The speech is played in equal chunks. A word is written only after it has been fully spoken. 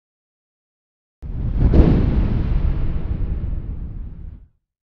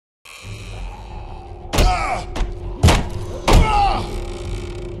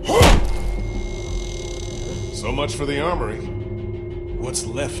So much for the armory. What's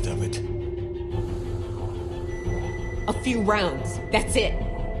left of it? A few rounds. That's it.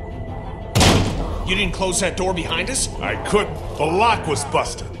 You didn't close that door behind us? I couldn't. The lock was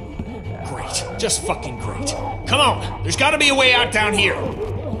busted. Great. Just fucking great. Come on! There's gotta be a way out down here!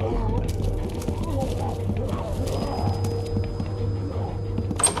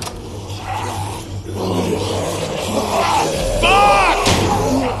 Fuck!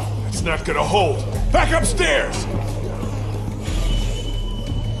 It's not gonna hold. Back upstairs!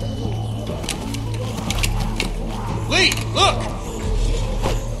 Lee, look!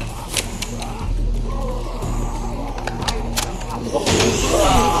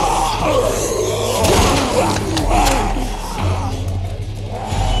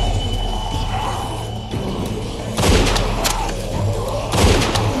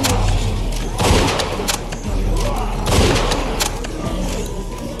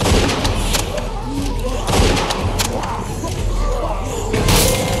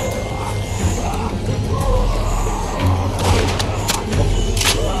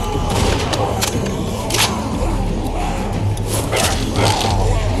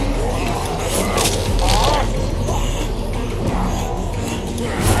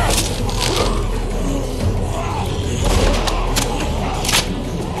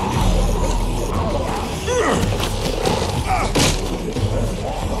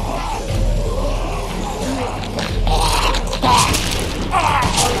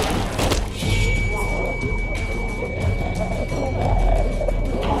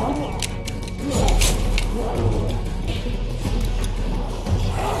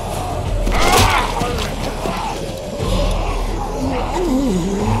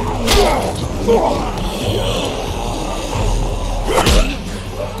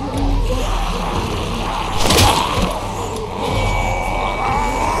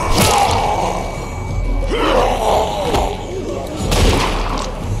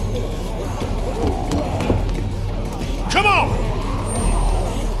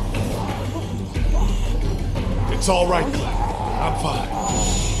 It's all right, Clem. I'm fine.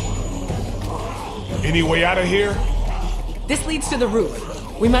 Any way out of here? This leads to the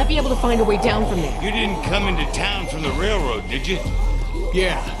roof. We might be able to find a way down from there. You didn't come into town from the railroad, did you?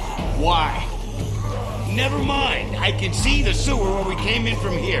 Yeah. Why? Never mind. I can see the sewer where we came in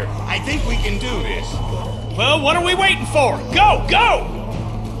from here. I think we can do this. Well, what are we waiting for? Go! Go!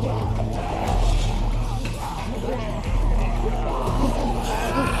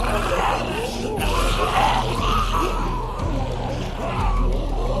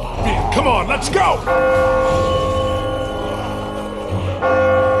 Come on, let's go!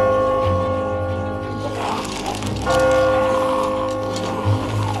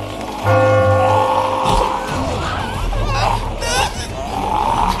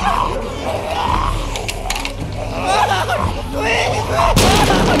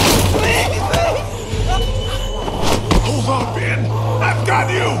 Hold on, Ben. I've got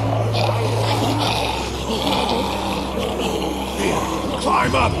you! Ben,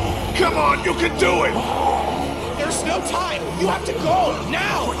 climb up! Come on, you can do it! There's no time! You have to go!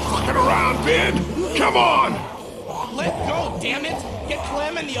 Now! Quit fucking around, Ben! Come on! Let go, damn it! Get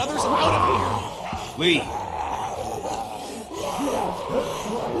Clem and the others out of here! Lee.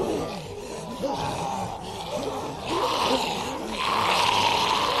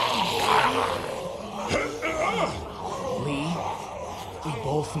 Lee, we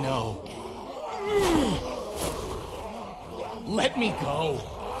both know. Let me go.